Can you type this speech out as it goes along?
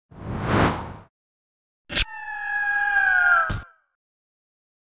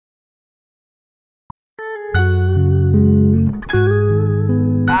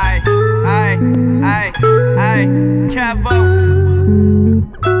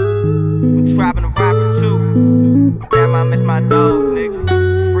I'm trapping a rapper too. Damn, I miss my dog, nigga.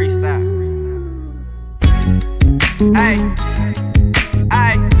 Freestyle. Ay,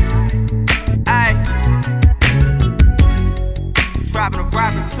 ay, ay. Trapping a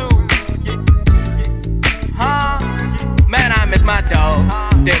rapper too. Huh? Man, I miss my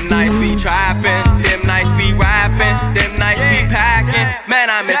dog. Them nights be trapping, them nights be rapping, them nights be packing. Man,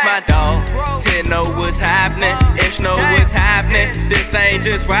 I miss my dog. 10 know what's happening, inch know what's happening. This ain't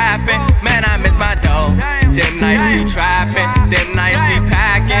just rapping. Man, I miss my dog. Them nights be trapping, them nights be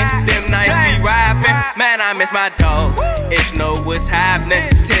packing, them nights be rapping. Man, I miss my dog. Inch know what's happening,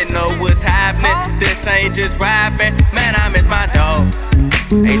 10 know what's happening. This ain't just rapping. Man, I miss my dog.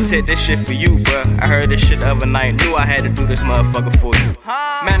 Hey, Tit, this shit for you, bruh. I heard this shit the other night, knew I had to do this motherfucker for you.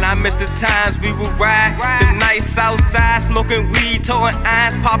 Man, I miss the times we would ride, the nights outside, smoking weed, towing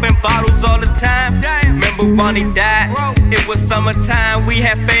irons, popping bottles all the time. Remember Ronnie died, it was summertime, we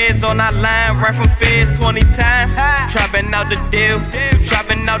had feds on our line, right from feds 20 times. Trapping out the deal, we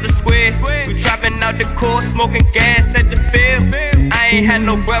trapping out the square, we trapping out the course, smoking gas at the field. I ain't had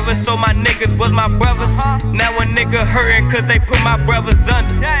no brothers, so my niggas was my brothers. Now a nigga hurting cause they put my brothers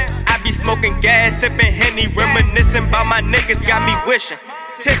under. I be smoking gas, sipping Henny, reminiscing about my niggas, got me wishing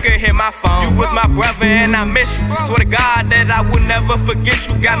Ticker hit my phone. You was my brother and I miss you. Swear to God that I will never forget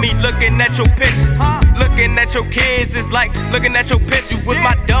you. Got me looking at your pictures, looking at your kids. It's like looking at your pictures. You was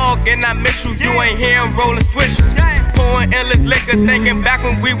my dog and I miss you. You ain't here, I'm rolling switches, pouring endless liquor, thinking back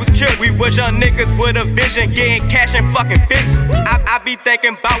when we was chill. We was young niggas with a vision, getting cash and fucking bitches. I be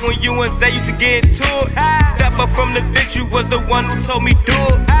thinking about when you and Zay used to get into it. Step up from the bitch, you was the one who told me do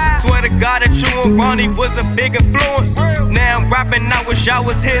it. Swear to God that you and Ronnie was a big influence. Now I'm rapping, I wish y'all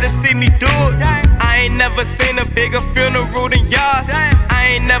was here to see me do it. I ain't never seen a bigger funeral than y'all's.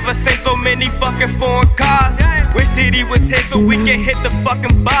 I ain't never seen so many fucking foreign cars. Wish TD was here so we can hit the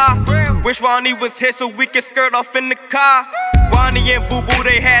fucking bar. Wish Ronnie was here so we can skirt off in the car. Ronnie and Boo Boo,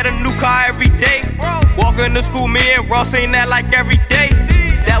 they had a new car every day. Walking to school, me and Ross seen that like every day.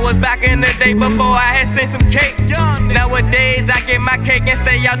 That was back in the day before I had seen some cake. Nowadays I get my cake and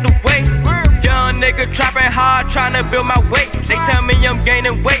stay out the way. Young nigga trapping hard, trying to build my weight. They tell me I'm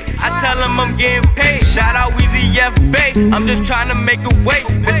gaining weight, I tell them I'm getting paid. Shout out Weezy F Bay, I'm just trying to make a way.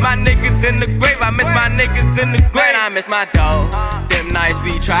 Miss my niggas in the grave, I miss my niggas in the grave. I miss my dog. Them nights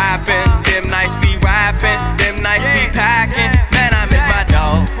be trapping, them nights be rapping, them nights be packing. Man, I miss my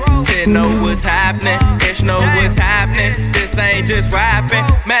dog. 10 know what's happening, inch know what's happening. This ain't just rapping.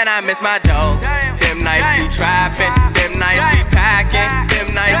 Man, I miss my dog. Them nights be trapping, them nights be packing,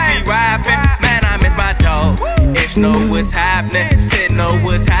 them nights be rapping. Man, I miss my dog. Inch know what's happening, 10 know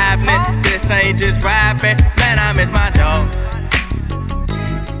what's happening. This ain't just rapping. Man, I miss my dog.